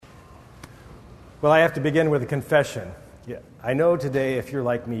Well, I have to begin with a confession. Yeah, I know today, if you're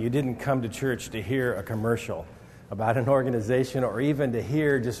like me, you didn't come to church to hear a commercial about an organization or even to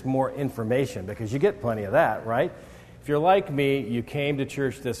hear just more information, because you get plenty of that, right? If you're like me, you came to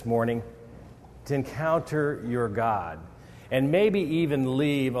church this morning to encounter your God and maybe even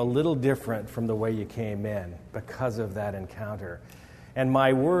leave a little different from the way you came in because of that encounter. And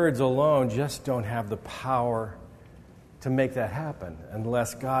my words alone just don't have the power to make that happen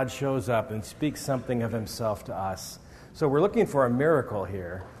unless God shows up and speaks something of himself to us. So we're looking for a miracle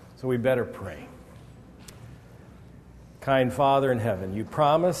here, so we better pray. Kind Father in heaven, you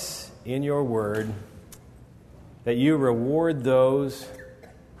promise in your word that you reward those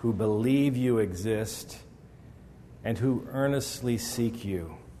who believe you exist and who earnestly seek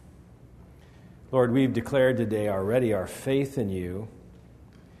you. Lord, we've declared today already our faith in you,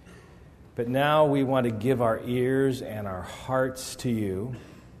 but now we want to give our ears and our hearts to you,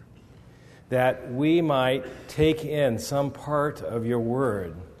 that we might take in some part of your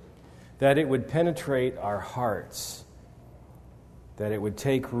word, that it would penetrate our hearts, that it would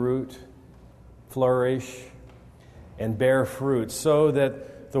take root, flourish, and bear fruit, so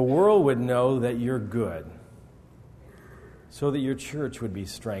that the world would know that you're good, so that your church would be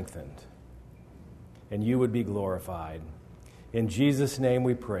strengthened, and you would be glorified. In Jesus' name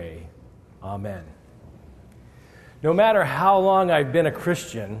we pray. Amen. No matter how long I've been a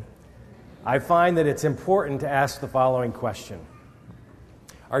Christian, I find that it's important to ask the following question.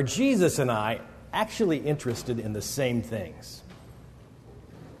 Are Jesus and I actually interested in the same things?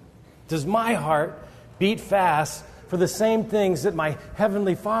 Does my heart beat fast for the same things that my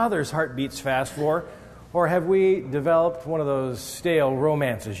Heavenly Father's heart beats fast for? Or have we developed one of those stale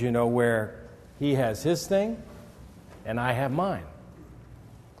romances, where he has his thing and I have mine?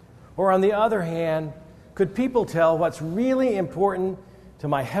 Or on the other hand, could people tell what's really important to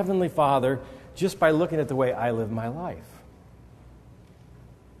my Heavenly Father just by looking at the way I live my life?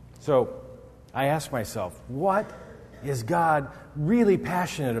 So I ask myself, what is God really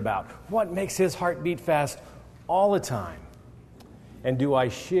passionate about? What makes his heart beat fast all the time? And do I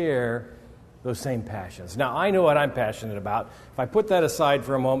share those same passions? Now, I know what I'm passionate about. If I put that aside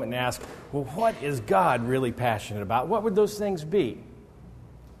for a moment and ask, well, what is God really passionate about? What would those things be?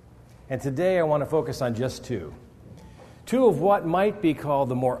 And today I want to focus on just two. Two of what might be called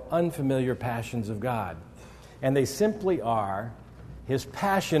the more unfamiliar passions of God. And they simply are his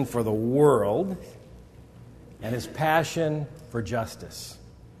passion for the world and his passion for justice.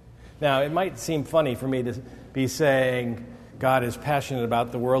 Now, it might seem funny for me to be saying God is passionate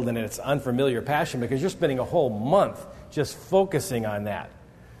about the world and it's unfamiliar passion, because you're spending a whole month just focusing on that.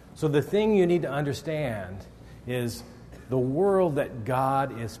 So the thing you need to understand is the world that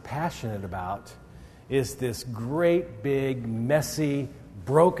God is passionate about is this great, big, messy,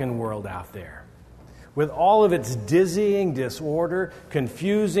 broken world out there, with all of its dizzying disorder,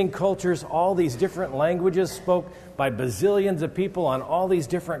 confusing cultures, all these different languages spoke by bazillions of people on all these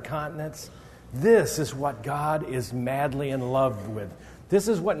different continents. This is what God is madly in love with. This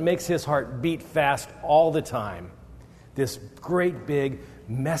is what makes his heart beat fast all the time. This great, big,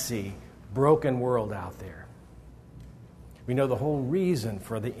 messy, broken world out there. We know the whole reason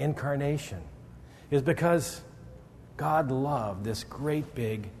for the incarnation is because God loved this great,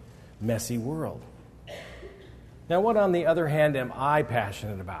 big, messy world. Now, what, on the other hand, am I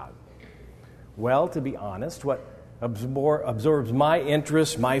passionate about? Well, to be honest, what absorbs my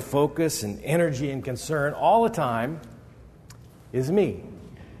interest, my focus, and energy and concern all the time is me.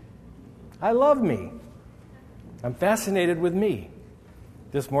 I love me. I'm fascinated with me.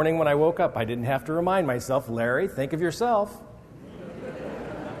 This morning when I woke up, I didn't have to remind myself, Larry, think of yourself.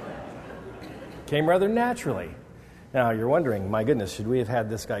 Came rather naturally. Now, you're wondering, my goodness, should we have had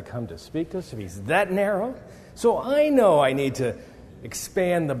this guy come to speak to us if he's that narrow? So I know I need to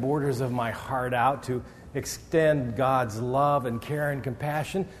expand the borders of my heart out to extend God's love and care and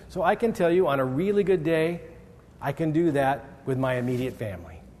compassion. So I can tell you, on a really good day, I can do that with my immediate family.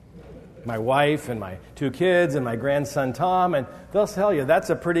 My wife and my 2 kids and my grandson Tom, and they'll tell you that's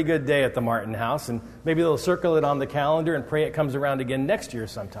a pretty good day at the Martin house, and maybe they'll circle it on the calendar and pray it comes around again next year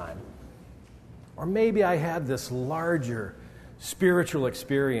sometime. Or maybe I have this larger spiritual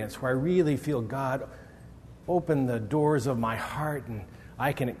experience where I really feel God open the doors of my heart, and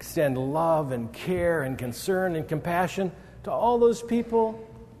I can extend love and care and concern and compassion to all those people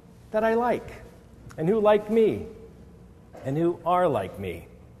that I like and who like me and who are like me.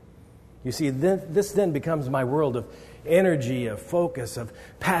 You see, this then becomes my world of energy, of focus, of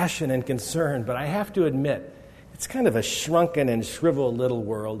passion and concern. But I have to admit, it's kind of a shrunken and shriveled little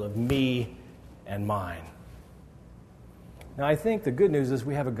world of me and mine. Now, I think the good news is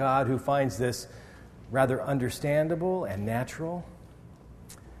we have a God who finds this rather understandable and natural.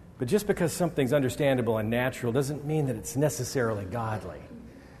 But just because something's understandable and natural doesn't mean that it's necessarily godly.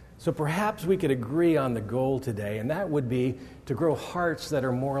 So perhaps we could agree on the goal today, and that would be to grow hearts that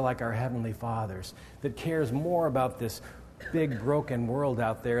are more like our Heavenly Father's, that cares more about this big broken world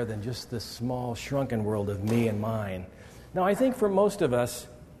out there than just this small shrunken world of me and mine. Now, I think for most of us,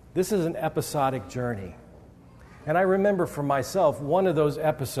 this is an episodic journey. And I remember for myself, one of those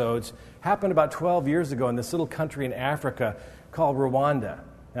episodes happened about 12 years ago in this little country in Africa called Rwanda.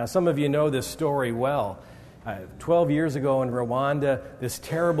 Now, some of you know this story well. 12 years ago in Rwanda, this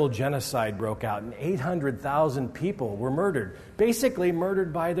terrible genocide broke out, and 800,000 people were murdered, basically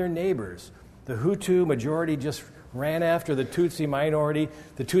murdered by their neighbors. The Hutu majority just ran after the Tutsi minority.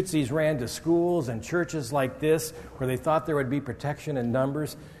 The Tutsis ran to schools and churches like this where they thought there would be protection in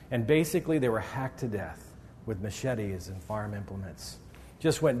numbers, and basically they were hacked to death with machetes and farm implements.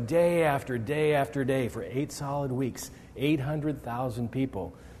 Just went day after day after day for 8 solid weeks, 800,000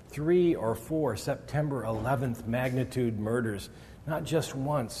 people. 3 or 4 September 11th magnitude murders, not just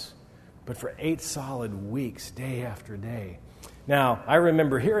once, but for 8 solid weeks, day after day. Now, I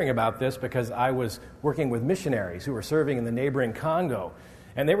remember hearing about this because I was working with missionaries who were serving in the neighboring Congo,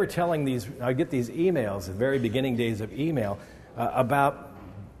 and they were telling I get these emails, the very beginning days of email, about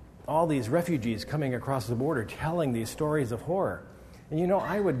all these refugees coming across the border telling these stories of horror. And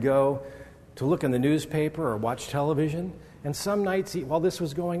I would go to look in the newspaper or watch television, and some nights, while this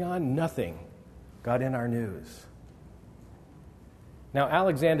was going on, nothing got in our news. Now,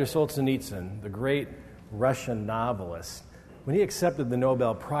 Alexander Solzhenitsyn, the great Russian novelist, when he accepted the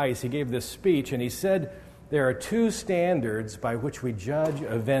Nobel Prize, he gave this speech, and he said, there are 2 standards by which we judge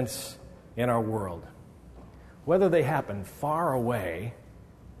events in our world. Whether they happen far away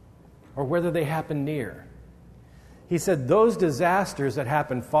or whether they happen near. He said, those disasters that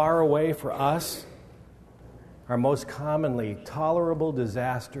happen far away for us are most commonly tolerable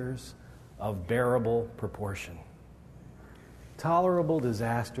disasters of bearable proportion. Tolerable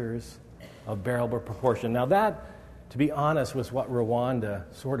disasters of bearable proportion. Now that, to be honest, was what Rwanda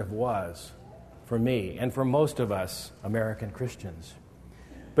sort of was for me and for most of us American Christians.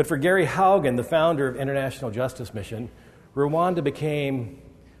 But for Gary Haugen, the founder of International Justice Mission, Rwanda became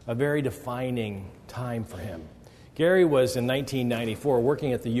a very defining time for him. Gary was in 1994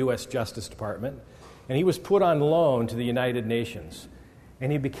 working at the U.S. Justice Department, and he was put on loan to the United Nations,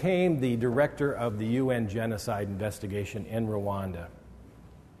 and he became the director of the UN genocide investigation in Rwanda.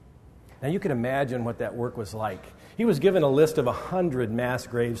 Now you can imagine what that work was like. He was given a list of 100 mass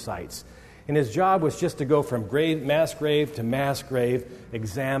grave sites, and his job was just to go from mass grave to mass grave,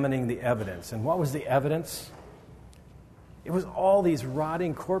 examining the evidence. And what was the evidence? It was all these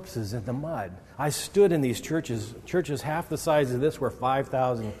rotting corpses in the mud. I stood in these churches half the size of this, where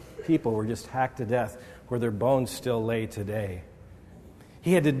 5,000 people were just hacked to death, where their bones still lay today.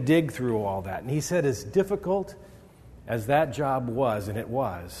 He had to dig through all that. And he said, as difficult as that job was, and it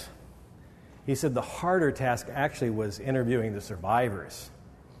was, he said the harder task actually was interviewing the survivors,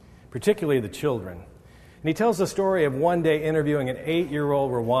 particularly the children. And he tells the story of one day interviewing an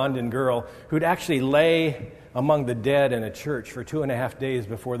 8-year-old Rwandan girl who'd actually lay among the dead in a church for 2.5 days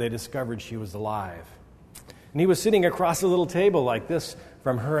before they discovered she was alive. And he was sitting across a little table like this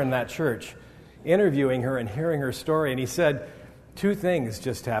from her in that church, interviewing her and hearing her story. And he said 2 things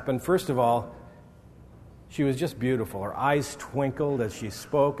just happened. First of all, she was just beautiful. Her eyes twinkled as she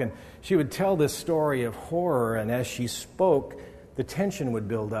spoke, and she would tell this story of horror, and as she spoke, the tension would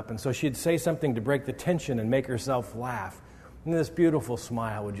build up. And so she'd say something to break the tension and make herself laugh. And this beautiful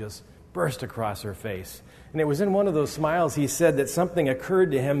smile would just burst across her face. And it was in one of those smiles, he said, that something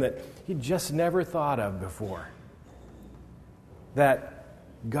occurred to him that he'd just never thought of before. That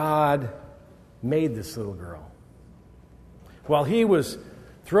God made this little girl. While he was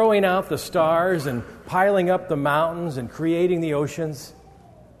throwing out the stars and piling up the mountains and creating the oceans,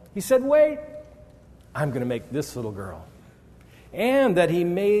 he said, wait, I'm going to make this little girl. And that he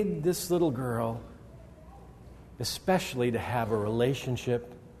made this little girl especially to have a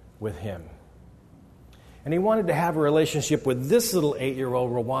relationship with him. And he wanted to have a relationship with this little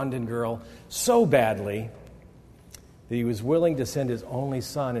 8-year-old Rwandan girl so badly that he was willing to send his only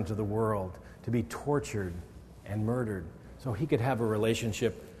son into the world to be tortured and murdered so he could have a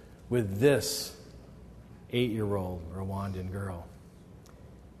relationship with this 8-year-old Rwandan girl.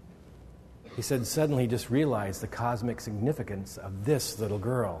 He said suddenly he just realized the cosmic significance of this little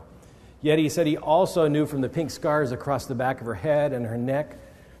girl. Yet he said he also knew from the pink scars across the back of her head and her neck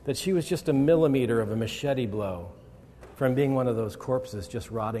that she was just a millimeter of a machete blow from being one of those corpses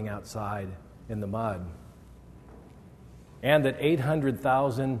just rotting outside in the mud. And that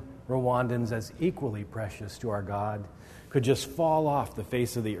 800,000 Rwandans as equally precious to our God could just fall off the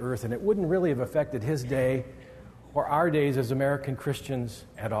face of the earth, and it wouldn't really have affected his day or our days as American Christians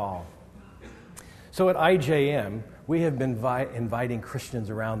at all. So at IJM, we have been inviting Christians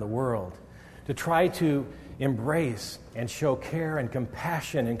around the world to try to embrace and show care and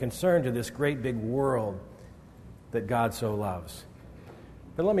compassion and concern to this great big world that God so loves.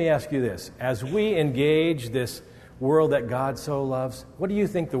 But let me ask you this. As we engage this world that God so loves, what do you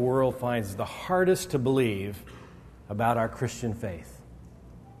think the world finds the hardest to believe about our Christian faith?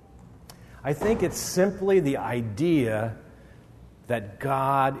 I think it's simply the idea that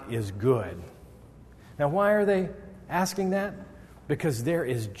God is good. Now, why are they asking that? Because there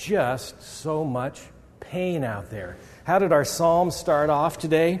is just so much pain out there. How did our psalm start off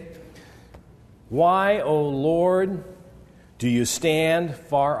today? Why, O Lord, do you stand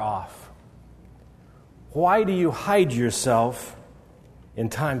far off? Why do you hide yourself in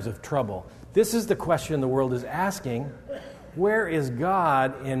times of trouble? This is the question the world is asking. Where is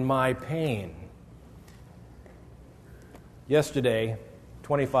God in my pain? Yesterday,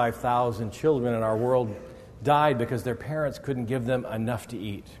 25,000 children in our world died because their parents couldn't give them enough to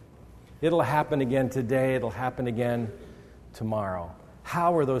eat. It'll happen again today. It'll happen again tomorrow.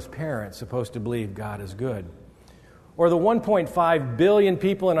 How are those parents supposed to believe God is good? Or the 1.5 billion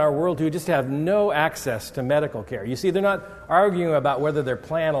people in our world who just have no access to medical care. You see, they're not arguing about whether their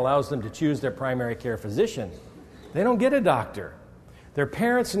plan allows them to choose their primary care physician. They don't get a doctor. Their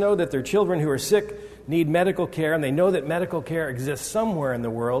parents know that their children who are sick need medical care, and they know that medical care exists somewhere in the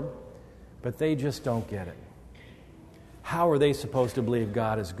world, but they just don't get it. How are they supposed to believe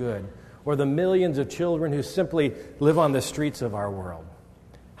God is good? Or the millions of children who simply live on the streets of our world.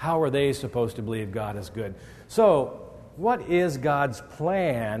 How are they supposed to believe God is good? So, what is God's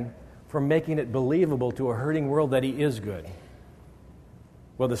plan for making it believable to a hurting world that He is good?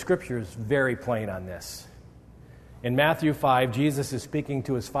 Well, the Scripture is very plain on this. In Matthew 5, Jesus is speaking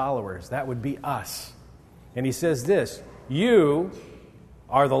to His followers. That would be us. And He says this, "You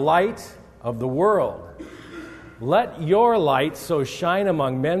are the light of the world. Let your light so shine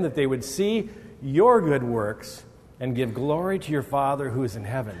among men that they would see your good works and give glory to your Father who is in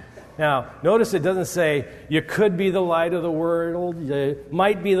heaven." Now, notice it doesn't say, you could be the light of the world, you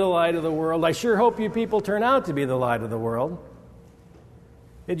might be the light of the world. I sure hope you people turn out to be the light of the world.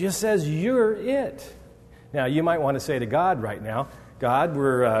 It just says, you're it. Now, you might want to say to God right now, God,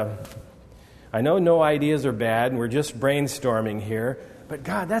 I know no ideas are bad, and we're just brainstorming here, but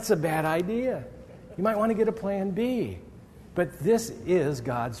God, that's a bad idea. You might want to get a plan B. But this is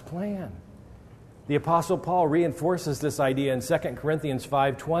God's plan. The Apostle Paul reinforces this idea in 2 Corinthians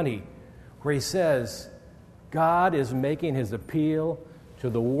 5:20, where he says, God is making His appeal to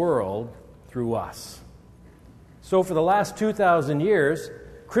the world through us. So for the last 2,000 years,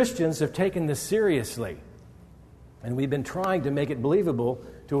 Christians have taken this seriously. And we've been trying to make it believable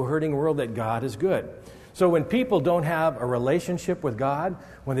to a hurting world that God is good. So when people don't have a relationship with God,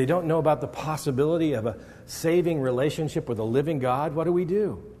 when they don't know about the possibility of a saving relationship with a living God, what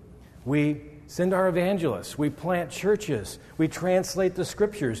do? We send our evangelists. We plant churches. We translate the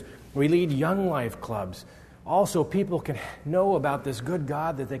Scriptures. We lead young life clubs. Also, people can know about this good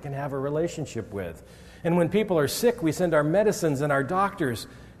God that they can have a relationship with. And when people are sick, we send our medicines and our doctors.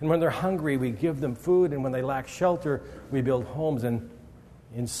 And when they're hungry, we give them food. And when they lack shelter, we build homes. And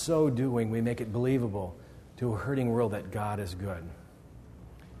in so doing, we make it believable to a hurting world that God is good.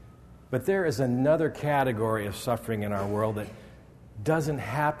 But there is another category of suffering in our world that doesn't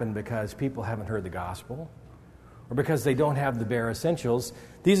happen because people haven't heard the gospel or because they don't have the bare essentials.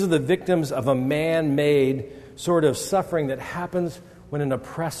 These are the victims of a man-made sort of suffering that happens when an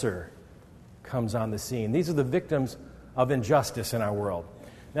oppressor comes on the scene. These are the victims of injustice in our world.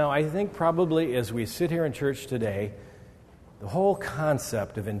 Now, I think probably as we sit here in church today, the whole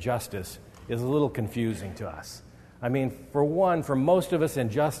concept of injustice is a little confusing to us. I mean, for one, for most of us,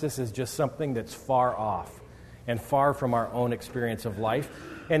 injustice is just something that's far off and far from our own experience of life.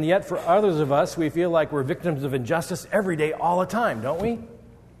 And yet, for others of us, we feel like we're victims of injustice every day, all the time, don't we?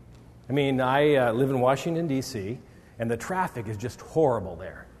 I mean, I live in Washington, D.C., and the traffic is just horrible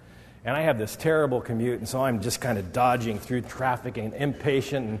there. And I have this terrible commute, and so I'm just kind of dodging through traffic and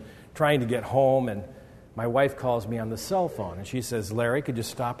impatient and trying to get home. And my wife calls me on the cell phone, and she says, Larry, could you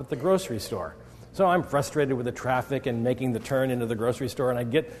stop at the grocery store? So I'm frustrated with the traffic and making the turn into the grocery store, and I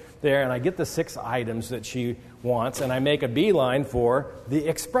get there, and I get the 6 items that she wants, and I make a beeline for the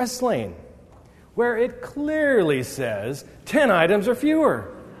express lane, where it clearly says 10 items or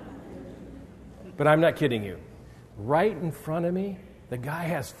fewer. But I'm not kidding you. Right in front of me, the guy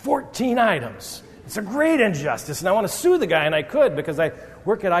has 14 items. It's a great injustice, and I want to sue the guy, and I could because I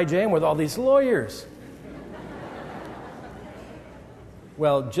work at IJM with all these lawyers.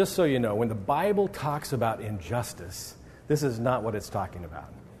 Well, just so you know, when the Bible talks about injustice, this is not what it's talking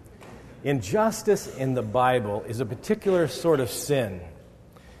about. Injustice in the Bible is a particular sort of sin.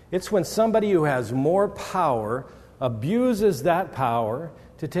 It's when somebody who has more power abuses that power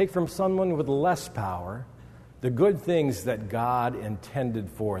to take from someone with less power the good things that God intended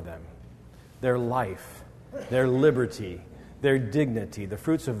for them. Their life, their liberty, their dignity, the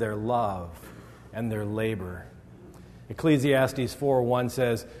fruits of their love, and their labor. Ecclesiastes 4:1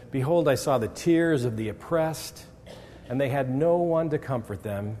 says, "Behold, I saw the tears of the oppressed, and they had no one to comfort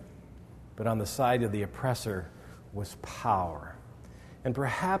them, but on the side of the oppressor was power." And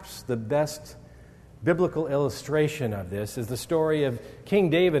perhaps the best biblical illustration of this is the story of King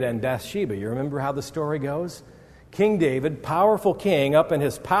David and Bathsheba. You remember how the story goes? King David, powerful king, up in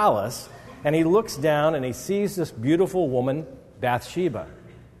his palace, and he looks down and he sees this beautiful woman, Bathsheba.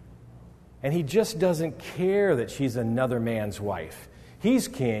 And he just doesn't care that she's another man's wife. He's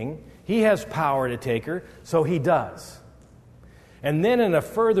king. He has power to take her, so he does. And then in a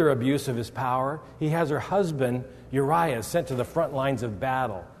further abuse of his power, he has her husband, Uriah, sent to the front lines of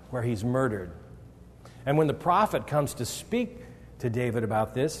battle where he's murdered. And when the prophet comes to speak to David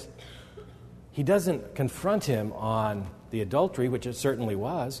about this, he doesn't confront him on the adultery, which it certainly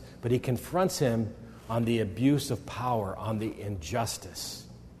was, but he confronts him on the abuse of power, on the injustice.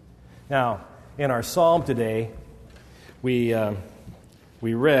 Now, in our psalm today, we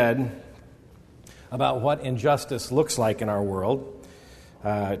read about what injustice looks like in our world.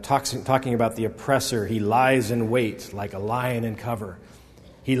 Talking about the oppressor, he lies in wait like a lion in cover.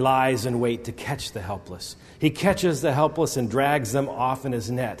 He lies in wait to catch the helpless. He catches the helpless and drags them off in his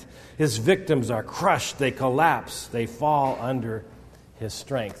net. His victims are crushed, they collapse, they fall under his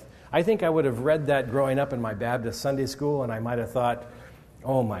strength. I think I would have read that growing up in my Baptist Sunday school, and I might have thought,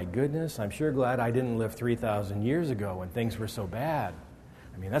 oh my goodness, I'm sure glad I didn't live 3,000 years ago when things were so bad.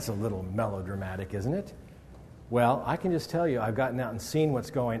 I mean, that's a little melodramatic, isn't it? Well, I can just tell you, I've gotten out and seen what's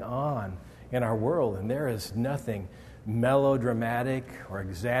going on in our world, and there is nothing melodramatic or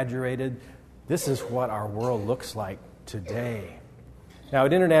exaggerated. This is what our world looks like today. Now,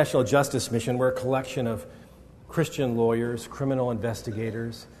 at International Justice Mission, we're a collection of Christian lawyers, criminal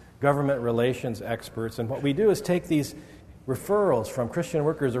investigators, government relations experts, and what we do is take these referrals from Christian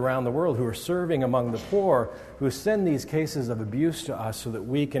workers around the world who are serving among the poor, who send these cases of abuse to us so that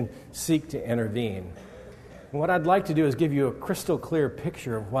we can seek to intervene. And what I'd like to do is give you a crystal clear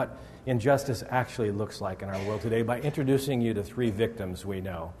picture of what injustice actually looks like in our world today by introducing you to three victims we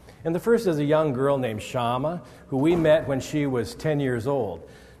know. And the first is a young girl named Shama, who we met when she was 10 years old.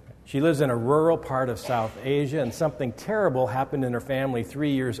 She lives in a rural part of South Asia, and something terrible happened in her family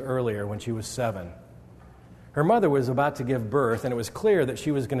 3 years earlier when she was 7. Her mother was about to give birth, and it was clear that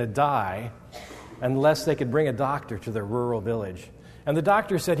she was going to die unless they could bring a doctor to their rural village. And the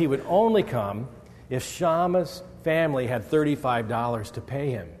doctor said he would only come if Shama's family had $35 to pay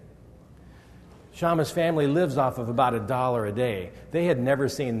him. Shama's family lives off of about $1 a day. They had never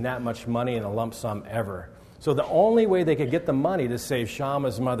seen that much money in a lump sum ever. So the only way they could get the money to save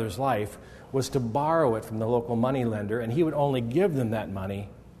Shama's mother's life was to borrow it from the local moneylender, and he would only give them that money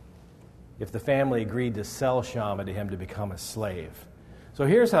if the family agreed to sell Shama to him to become a slave. So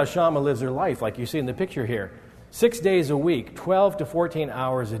here's how Shama lives her life, like you see in the picture here. 6 days a week, 12 to 14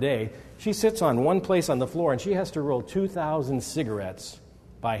 hours a day, she sits on one place on the floor and she has to roll 2,000 cigarettes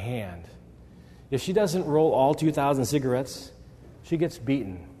by hand. If she doesn't roll all 2,000 cigarettes, she gets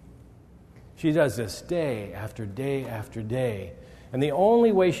beaten. She does this day after day after day. And the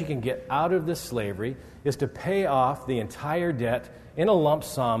only way she can get out of this slavery is to pay off the entire debt in a lump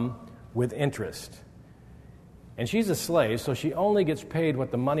sum with interest. And she's a slave, so she only gets paid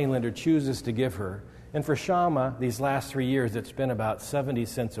what the moneylender chooses to give her. And for Shama, these last 3 years, it's been about 70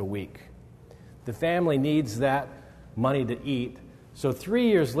 cents a week. The family needs that money to eat. So 3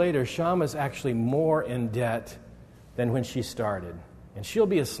 years later, Shama's actually more in debt than when she started. And she'll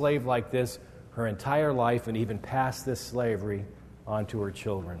be a slave like this her entire life and even pass this slavery on to her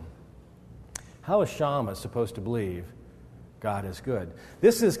children. How is Shama supposed to believe God is good?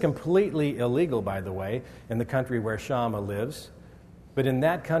 This is completely illegal, by the way, in the country where Shama lives. But in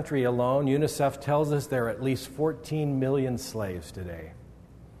that country alone, UNICEF tells us there are at least 14 million slaves today.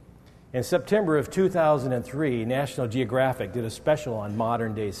 In September of 2003, National Geographic did a special on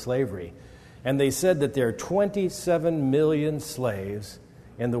modern-day slavery, and they said that there are 27 million slaves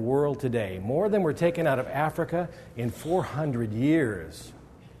in the world today, more than were taken out of Africa in 400 years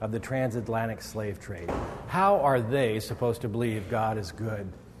of the transatlantic slave trade. How are they supposed to believe God is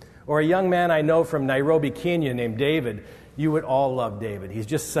good? Or a young man I know from Nairobi, Kenya, named David. you would all love David. He's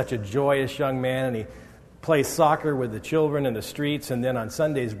just such a joyous young man, and he plays soccer with the children in the streets, and then on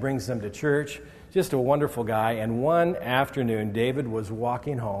Sundays brings them to church. Just a wonderful guy. And one afternoon, David was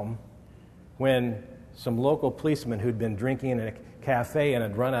walking home when some local policemen who'd been drinking in a cafe and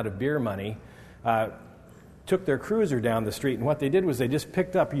had run out of beer money took their cruiser down the street. And what they did was they just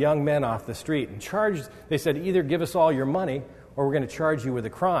picked up young men off the street and charged. They said, either give us all your money or we're going to charge you with a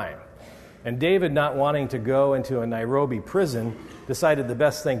crime. And David, not wanting to go into a Nairobi prison, decided the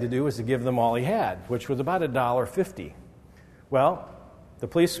best thing to do was to give them all he had, which was about $1.50. Well, the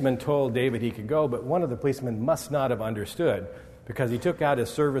policeman told David he could go, but one of the policemen must not have understood, because he took out his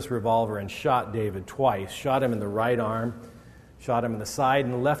service revolver and shot David twice, shot him in the right arm, shot him in the side,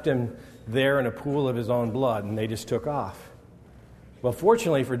 and left him there in a pool of his own blood, and they just took off. Well,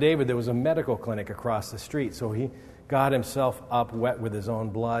 fortunately for David, there was a medical clinic across the street, so he got himself up wet with his own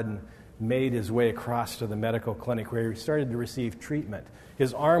blood and made his way across to the medical clinic where he started to receive treatment.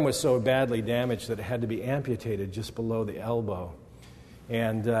 His arm was so badly damaged that it had to be amputated just below the elbow.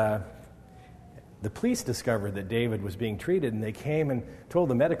 And the police discovered that David was being treated, and they came and told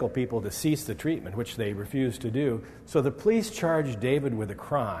the medical people to cease the treatment, which they refused to do. So the police charged David with a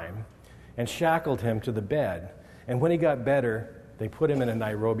crime and shackled him to the bed. And when he got better, they put him in a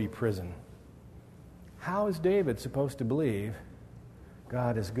Nairobi prison. How is David supposed to believe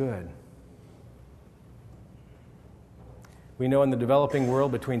God is good? We know in the developing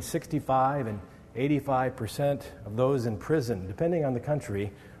world between 65 and 85% of those in prison, depending on the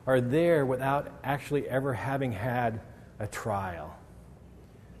country, are there without actually ever having had a trial.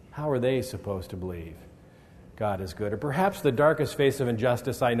 How are they supposed to believe God is good? Or perhaps the darkest face of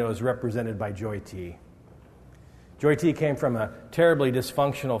injustice I know is represented by Joy T. Joy T came from a terribly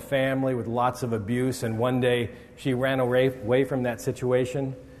dysfunctional family with lots of abuse, and one day she ran away from that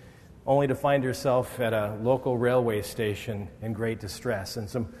situation, only to find herself at a local railway station in great distress. And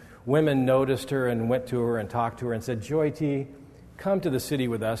some women noticed her and went to her and talked to her and said, Joy T, come to the city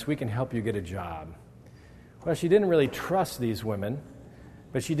with us. We can help you get a job. Well, she didn't really trust these women,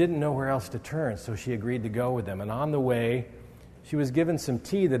 but she didn't know where else to turn, so she agreed to go with them. And on the way, she was given some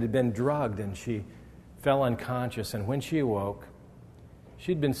tea that had been drugged, and she fell unconscious. And when she awoke,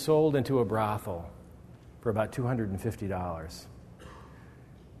 she'd been sold into a brothel for about $250.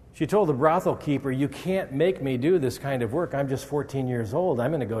 She told the brothel keeper, you can't make me do this kind of work. I'm just 14 years old. I'm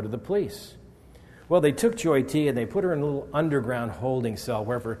going to go to the police. Well, they took Joy T and they put her in a little underground holding cell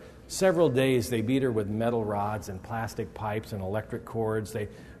where for several days they beat her with metal rods and plastic pipes and electric cords. They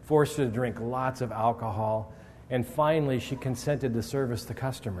forced her to drink lots of alcohol. And finally, she consented to service the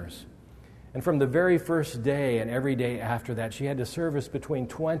customers. And from the very first day and every day after that, she had to service between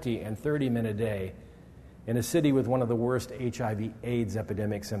 20 and 30 men a day in a city with one of the worst HIV/AIDS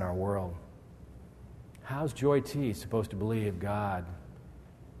epidemics in our world. How's Joy T supposed to believe God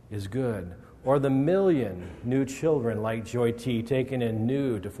is good? Or the million new children like Joy T taken in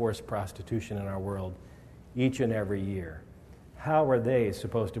new to forced prostitution in our world each and every year. How are they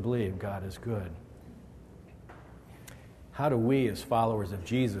supposed to believe God is good? How do we as followers of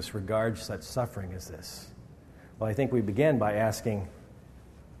Jesus regard such suffering as this? Well, I think we begin by asking,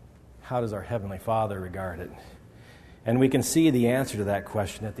 how does our Heavenly Father regard it? And we can see the answer to that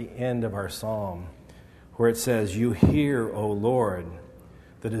question at the end of our psalm, where it says, you hear, O Lord,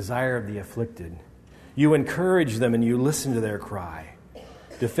 the desire of the afflicted. You encourage them and you listen to their cry,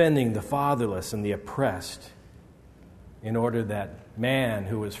 defending the fatherless and the oppressed, in order that man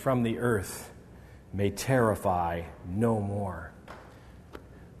who is from the earth may terrify no more.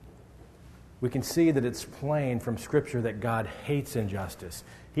 We can see that it's plain from Scripture that God hates injustice.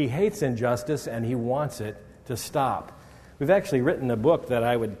 He hates injustice and he wants it to stop. We've actually written a book that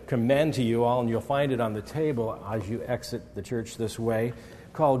I would commend to you all, and you'll find it on the table as you exit the church this way,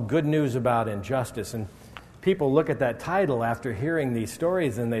 called Good News About Injustice. And people look at that title after hearing these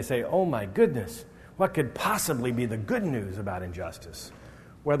stories and they say, oh my goodness, what could possibly be the good news about injustice?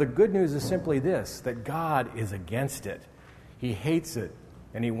 Well, the good news is simply this, that God is against it. He hates it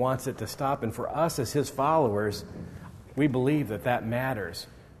and he wants it to stop. And for us as his followers, we believe that that matters.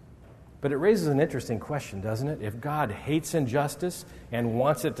 But it raises an interesting question, doesn't it? If God hates injustice and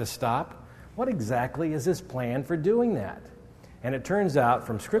wants it to stop, what exactly is his plan for doing that? And it turns out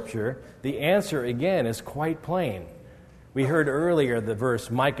from Scripture, the answer again is quite plain. We heard earlier the verse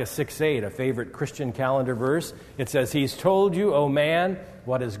Micah 6:8, a favorite Christian calendar verse. It says, he's told you, O man,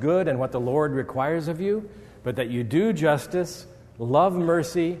 what is good and what the Lord requires of you, but that you do justice, love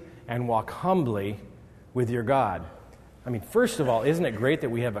mercy, and walk humbly with your God. I mean, first of all, isn't it great that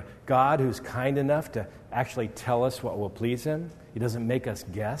we have a God who's kind enough to actually tell us what will please him? He doesn't make us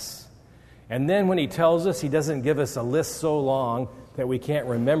guess. And then when he tells us, he doesn't give us a list so long that we can't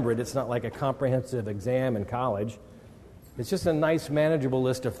remember it. It's not like a comprehensive exam in college. It's just a nice, manageable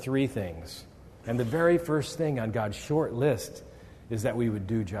list of 3 things. And the very first thing on God's short list is that we would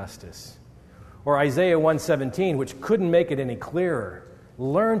do justice. Or Isaiah 1:17, which couldn't make it any clearer.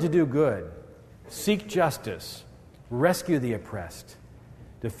 Learn to do good, seek justice, rescue the oppressed,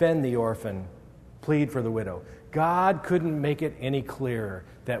 defend the orphan, plead for the widow. God couldn't make it any clearer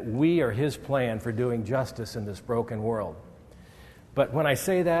that we are his plan for doing justice in this broken world. But when I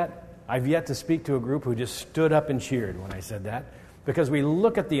say that, I've yet to speak to a group who just stood up and cheered when I said that, because we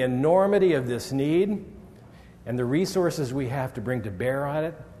look at the enormity of this need and the resources we have to bring to bear on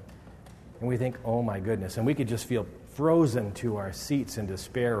it, and we think, oh my goodness, and we could just feel frozen to our seats in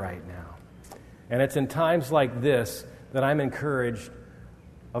despair right now. And it's in times like this that I'm encouraged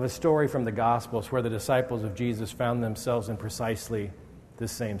of a story from the Gospels where the disciples of Jesus found themselves in precisely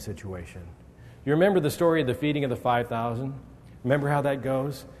this same situation. You remember the story of the feeding of the 5,000? Remember how that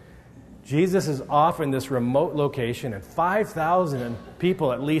goes? Jesus is off in this remote location, and 5,000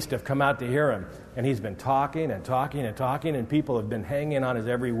 people at least have come out to hear him. And he's been talking and talking and talking, and people have been hanging on his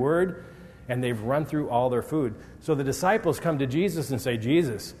every word, and they've run through all their food. So the disciples come to Jesus and say,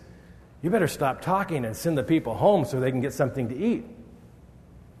 Jesus, you better stop talking and send the people home so they can get something to eat.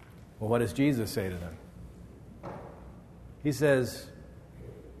 Well, what does Jesus say to them? He says,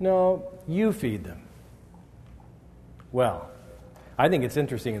 no, you feed them. Well, I think it's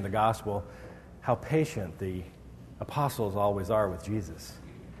interesting in the gospel how patient the apostles always are with Jesus.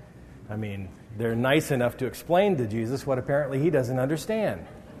 I mean, they're nice enough to explain to Jesus what apparently he doesn't understand.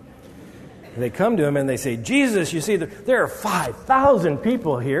 They come to him and they say, Jesus, you see, there are 5,000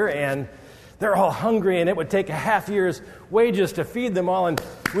 people here, and they're all hungry, and it would take a half year's wages to feed them all, and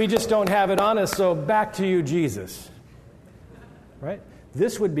we just don't have it on us, so back to you, Jesus. Right?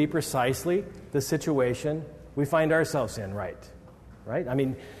 This would be precisely the situation we find ourselves in, right? I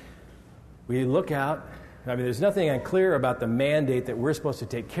mean, we look out. There's nothing unclear about the mandate that we're supposed to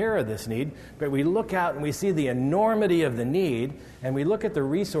take care of this need, but we look out and we see the enormity of the need, and we look at the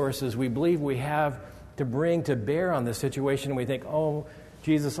resources we believe we have to bring to bear on this situation, and we think, oh,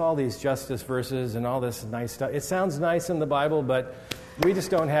 Jesus, all these justice verses and all this nice stuff, it sounds nice in the Bible, but we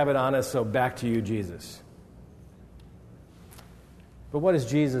just don't have it on us, so back to you, Jesus. But what does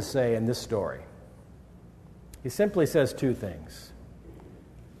Jesus say in this story? He simply says 2 things.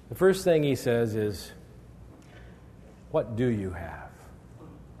 The first thing he says is, what do you have?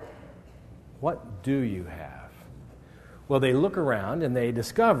 What do you have? Well, they look around and they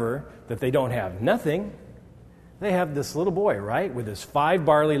discover that they don't have nothing. They have this little boy, right, with his 5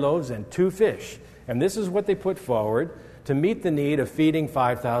 barley loaves and 2 fish. And this is what they put forward to meet the need of feeding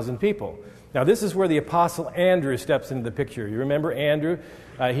 5,000 people. Now, this is where the Apostle Andrew steps into the picture. You remember Andrew?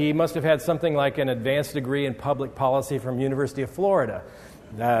 He must have had something like an advanced degree in public policy from University of Florida,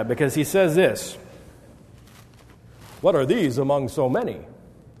 because he says this, what are these among so many?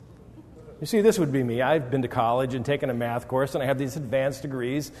 You see, this would be me. I've been to college and taken a math course, and I have these advanced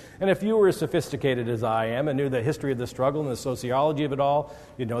degrees. And if you were as sophisticated as I am and knew the history of the struggle and the sociology of it all,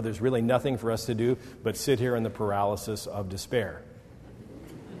 you'd know there's really nothing for us to do but sit here in the paralysis of despair.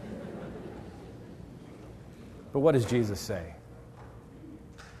 But what does Jesus say?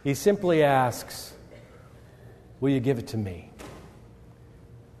 He simply asks, will you give it to me?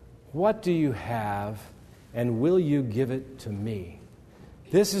 What do you have, and will you give it to me?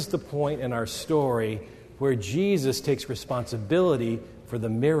 This is the point in our story where Jesus takes responsibility for the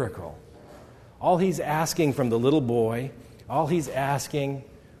miracle. All he's asking from the little boy, all he's asking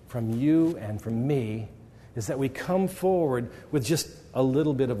from you and from me is that we come forward with just a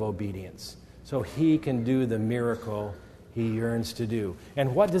little bit of obedience so he can do the miracle he yearns to do.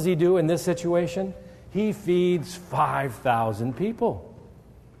 And what does he do in this situation? He feeds 5,000 people.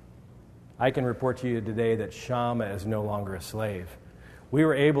 I can report to you today that Shama is no longer a slave. We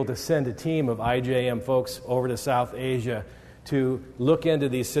were able to send a team of IJM folks over to South Asia to look into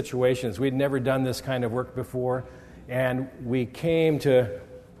these situations. We'd never done this kind of work before, and we came to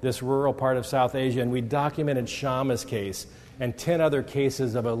this rural part of South Asia, and we documented Shama's case and 10 other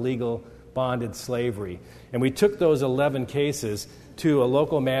cases of illegal bonded slavery. And we took those 11 cases to a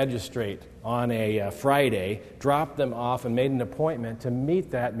local magistrate on a Friday, dropped them off, and made an appointment to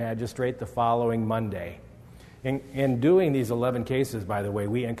meet that magistrate the following Monday. In doing these 11 cases, by the way,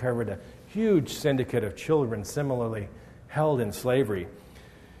 we uncovered a huge syndicate of children similarly held in slavery.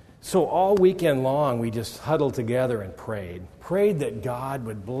 So all weekend long, we just huddled together and prayed that God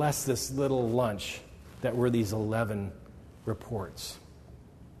would bless this little lunch that were these 11 reports.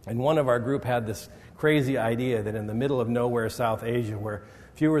 And one of our group had this crazy idea that in the middle of nowhere, South Asia, where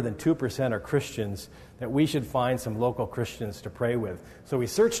fewer than 2% are Christians, that we should find some local Christians to pray with. So we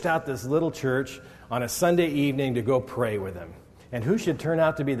searched out this little church on a Sunday evening to go pray with them. And who should turn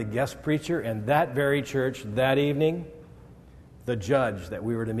out to be the guest preacher in that very church that evening? The judge that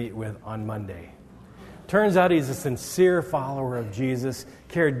we were to meet with on Monday. Turns out he's a sincere follower of Jesus,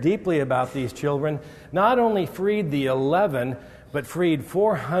 cared deeply about these children, not only freed the 11, but freed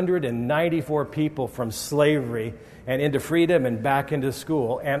 494 people from slavery and into freedom and back into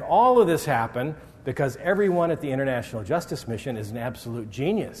school. And all of this happened because everyone at the International Justice Mission is an absolute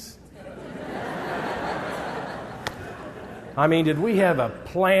genius. I mean, did we have a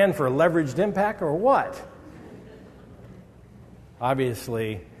plan for leveraged impact or what?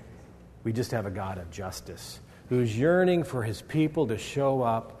 Obviously, we just have a God of justice who's yearning for his people to show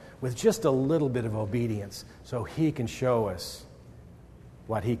up with just a little bit of obedience so he can show us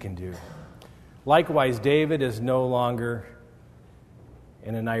what he can do. Likewise, David is no longer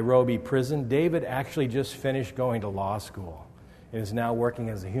in a Nairobi prison. David actually just finished going to law school and is now working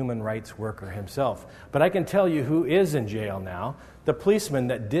as a human rights worker himself. But I can tell you who is in jail now, the policeman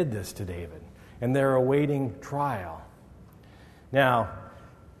that did this to David, and they're awaiting trial. Now,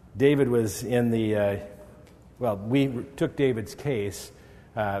 David was in the, we took David's case.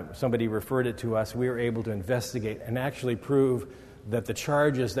 Somebody referred it to us. We were able to investigate and actually prove that the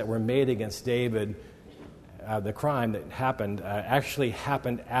charges that were made against David, the crime that happened, actually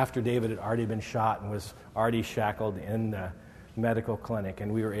happened after David had already been shot and was already shackled in the medical clinic.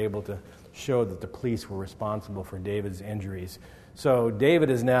 And we were able to show that the police were responsible for David's injuries. So David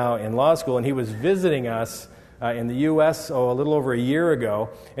is now in law school, and he was visiting us in the U.S. a little over a year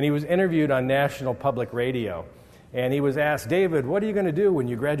ago, and he was interviewed on National Public Radio. And he was asked, David, what are you going to do when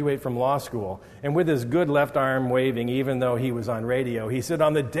you graduate from law school? And with his good left arm waving, even though he was on radio, he said,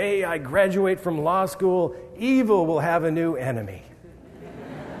 on the day I graduate from law school, evil will have a new enemy.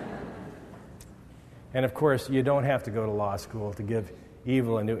 And of course, you don't have to go to law school to give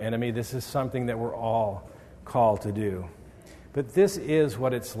evil a new enemy. This is something that we're all called to do. But this is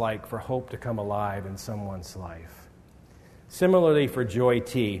what it's like for hope to come alive in someone's life. Similarly for Joy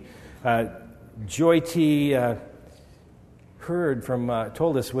T. Joy T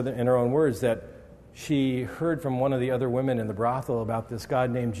told us in her own words that she heard from one of the other women in the brothel about this God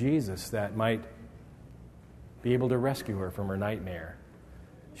named Jesus that might be able to rescue her from her nightmare.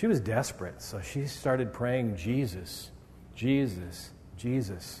 She was desperate, so she started praying, Jesus, Jesus,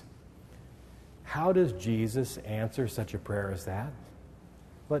 Jesus. How does Jesus answer such a prayer as that?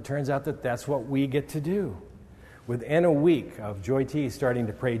 Well, it turns out that that's what we get to do. Within a week of Joy T starting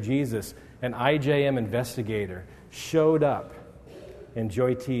to pray Jesus, an IJM investigator showed up in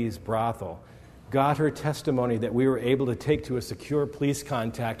Joy T's brothel, got her testimony that we were able to take to a secure police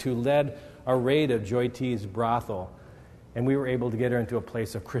contact who led a raid of Joy T's brothel, and we were able to get her into a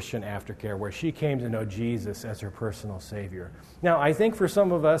place of Christian aftercare where she came to know Jesus as her personal Savior. Now, I think for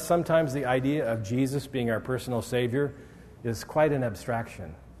some of us, sometimes the idea of Jesus being our personal Savior is quite an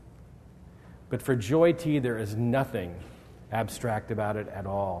abstraction. But for Joy T, there is nothing abstract about it at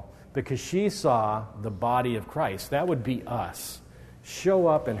all, because she saw the body of Christ, that would be us, show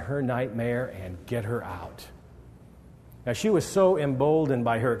up in her nightmare and get her out. Now, she was so emboldened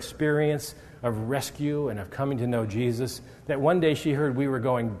by her experience of rescue and of coming to know Jesus that one day she heard we were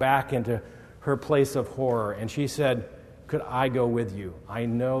going back into her place of horror, and she said, could I go with you? I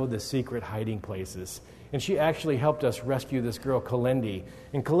know the secret hiding places. And she actually helped us rescue this girl, Kalindi.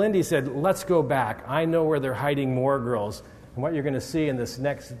 And Kalindi said, let's go back. I know where they're hiding more girls. And what you're going to see in this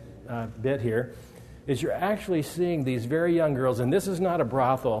next bit here is you're actually seeing these very young girls, and this is not a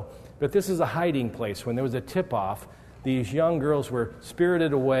brothel, but this is a hiding place. When there was a tip-off, these young girls were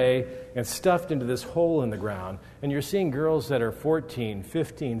spirited away and stuffed into this hole in the ground. And you're seeing girls that are 14,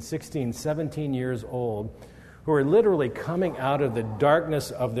 15, 16, 17 years old who are literally coming out of the darkness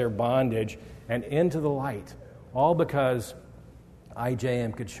of their bondage and into the light, all because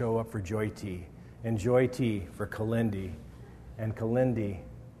IJM could show up for Joy T, and Joy T for Kalindi, and Kalindi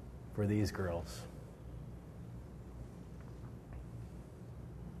for these girls.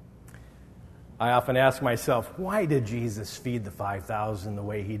 I often ask myself, why did Jesus feed the 5,000 the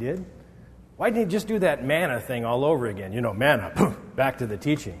way he did? Why didn't he just do that manna thing all over again? You know, manna, back to the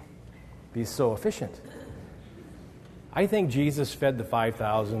teaching. Be so efficient. I think Jesus fed the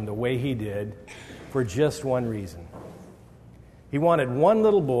 5,000 the way he did for just one reason. He wanted one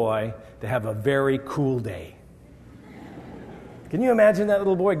little boy to have a very cool day. Can you imagine that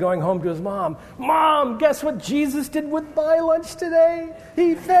little boy going home to his mom? Mom, guess what Jesus did with my lunch today?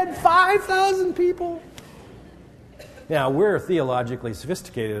 He fed 5,000 people. Now, we're theologically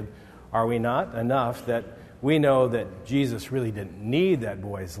sophisticated, are we not? Enough that We know that Jesus really didn't need that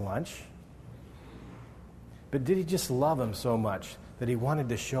boy's lunch. But did he just love him so much that he wanted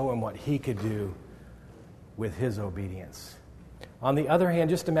to show him what he could do with his obedience? On the other hand,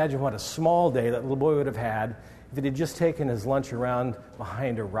 just imagine what a small day that little boy would have had if he had just taken his lunch around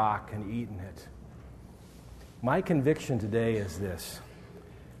behind a rock and eaten it. My conviction today is this,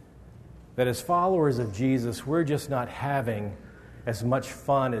 that as followers of Jesus, we're just not having as much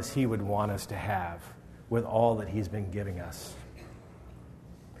fun as he would want us to have with all that he's been giving us.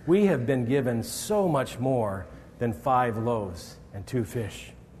 We have been given so much more than 5 loaves and 2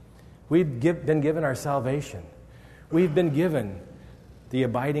 fish. We've been given our salvation. We've been given the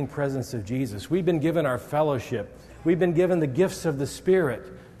abiding presence of Jesus. We've been given our fellowship. We've been given the gifts of the Spirit,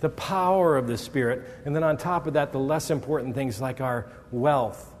 the power of the Spirit, and then on top of that, the less important things like our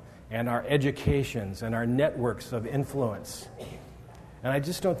wealth and our educations and our networks of influence. And I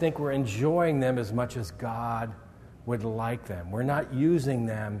just don't think we're enjoying them as much as God would like them. We're not using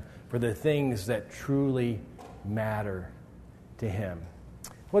them for the things that truly matter to him.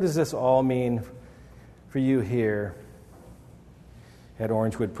 What does this all mean for you here at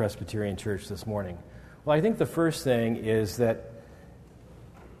Orangewood Presbyterian Church this morning? Well, I think the first thing is that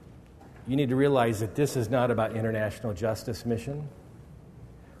you need to realize that this is not about International Justice Mission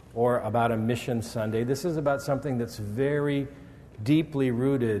or about a Mission Sunday. This is about something that's very deeply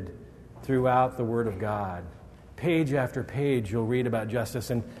rooted throughout the Word of God. Page after page, you'll read about justice,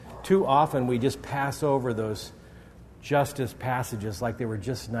 and too often we just pass over those justice passages like they were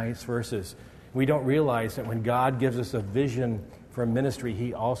just nice verses. We don't realize that when God gives us a vision for a ministry,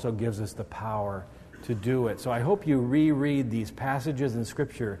 he also gives us the power to do it. So I hope you reread these passages in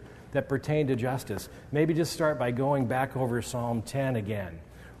Scripture that pertain to justice. Maybe just start by going back over Psalm 10 again,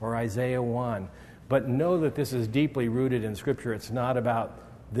 or Isaiah 1. But know that this is deeply rooted in Scripture. It's not about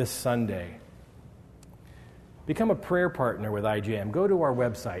this Sunday. Become a prayer partner with IJM. Go to our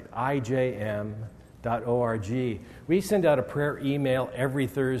website, ijm.org. We send out a prayer email every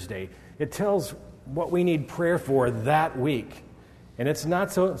Thursday. It tells what we need prayer for that week. And it's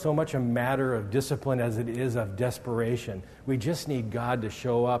not so much a matter of discipline as it is of desperation. We just need God to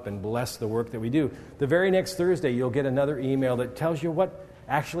show up and bless the work that we do. The very next Thursday, you'll get another email that tells you what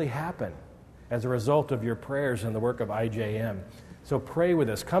actually happened as a result of your prayers and the work of IJM. So pray with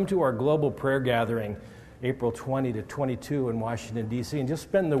us. Come to our global prayer gathering April 20 to 22 in Washington, D.C., and just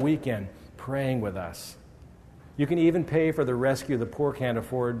spend the weekend praying with us. You can even pay for the rescue the poor can't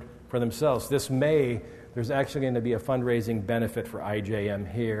afford for themselves. This May, there's actually going to be a fundraising benefit for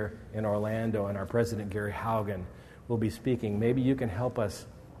IJM here in Orlando, and our president, Gary Haugen, will be speaking. Maybe you can help us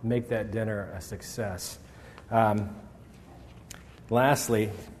make that dinner a success.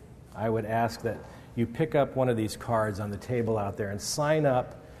 Lastly, I would ask that you pick up one of these cards on the table out there and sign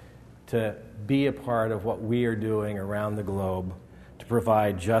up to be a part of what we are doing around the globe to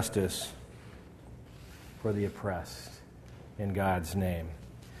provide justice for the oppressed in God's name.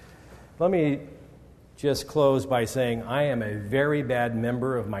 Let me just close by saying I am a very bad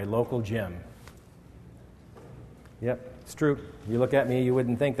member of my local gym. Yep, it's true. You look at me, you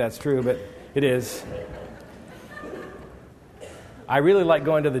wouldn't think that's true, but it is. I really like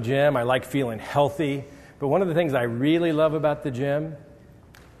going to the gym. I like feeling healthy. But one of the things I really love about the gym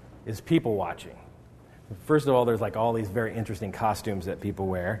is people watching. First of all, there's like all these very interesting costumes that people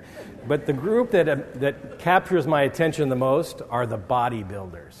wear. But the group that captures my attention the most are the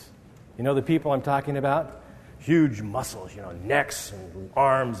bodybuilders. You know the people I'm talking about? Huge muscles, necks and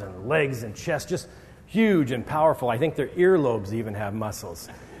arms and legs and chest, just huge and powerful. I think their earlobes even have muscles.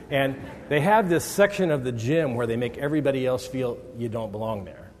 And they have this section of the gym where they make everybody else feel you don't belong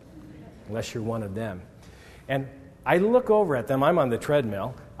there, unless you're one of them. And I look over at them. I'm on the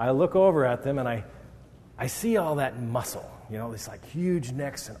treadmill. I look over at them, and I see all that muscle, these like huge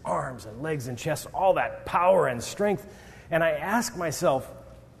necks and arms and legs and chest, all that power and strength. And I ask myself,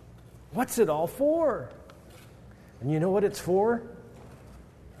 what's it all for? And you know what it's for?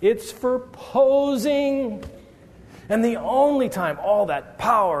 It's for posing. And the only time all that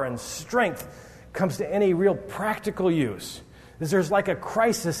power and strength comes to any real practical use is there's like a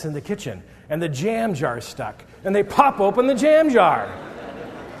crisis in the kitchen and the jam jar's stuck and they pop open the jam jar.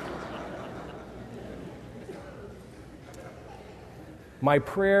 My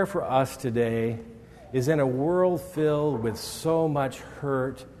prayer for us today is in a world filled with so much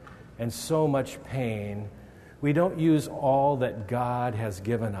hurt and so much pain, we don't use all that God has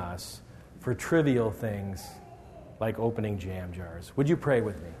given us for trivial things like opening jam jars. Would you pray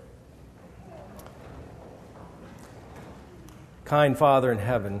with me? Kind Father in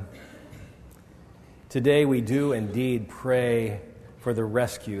heaven, today we do indeed pray for the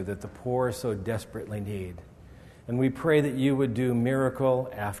rescue that the poor so desperately need. And we pray that you would do miracle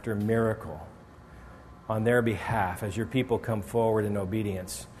after miracle on their behalf as your people come forward in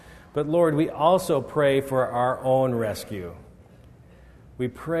obedience. But Lord, we also pray for our own rescue. We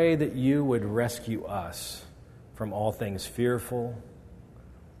pray that you would rescue us from all things fearful,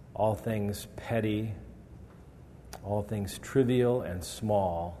 all things petty, all things trivial and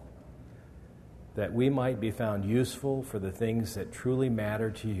small, that we might be found useful for the things that truly matter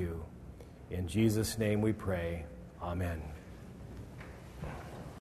to you. In Jesus' name we pray. Amen.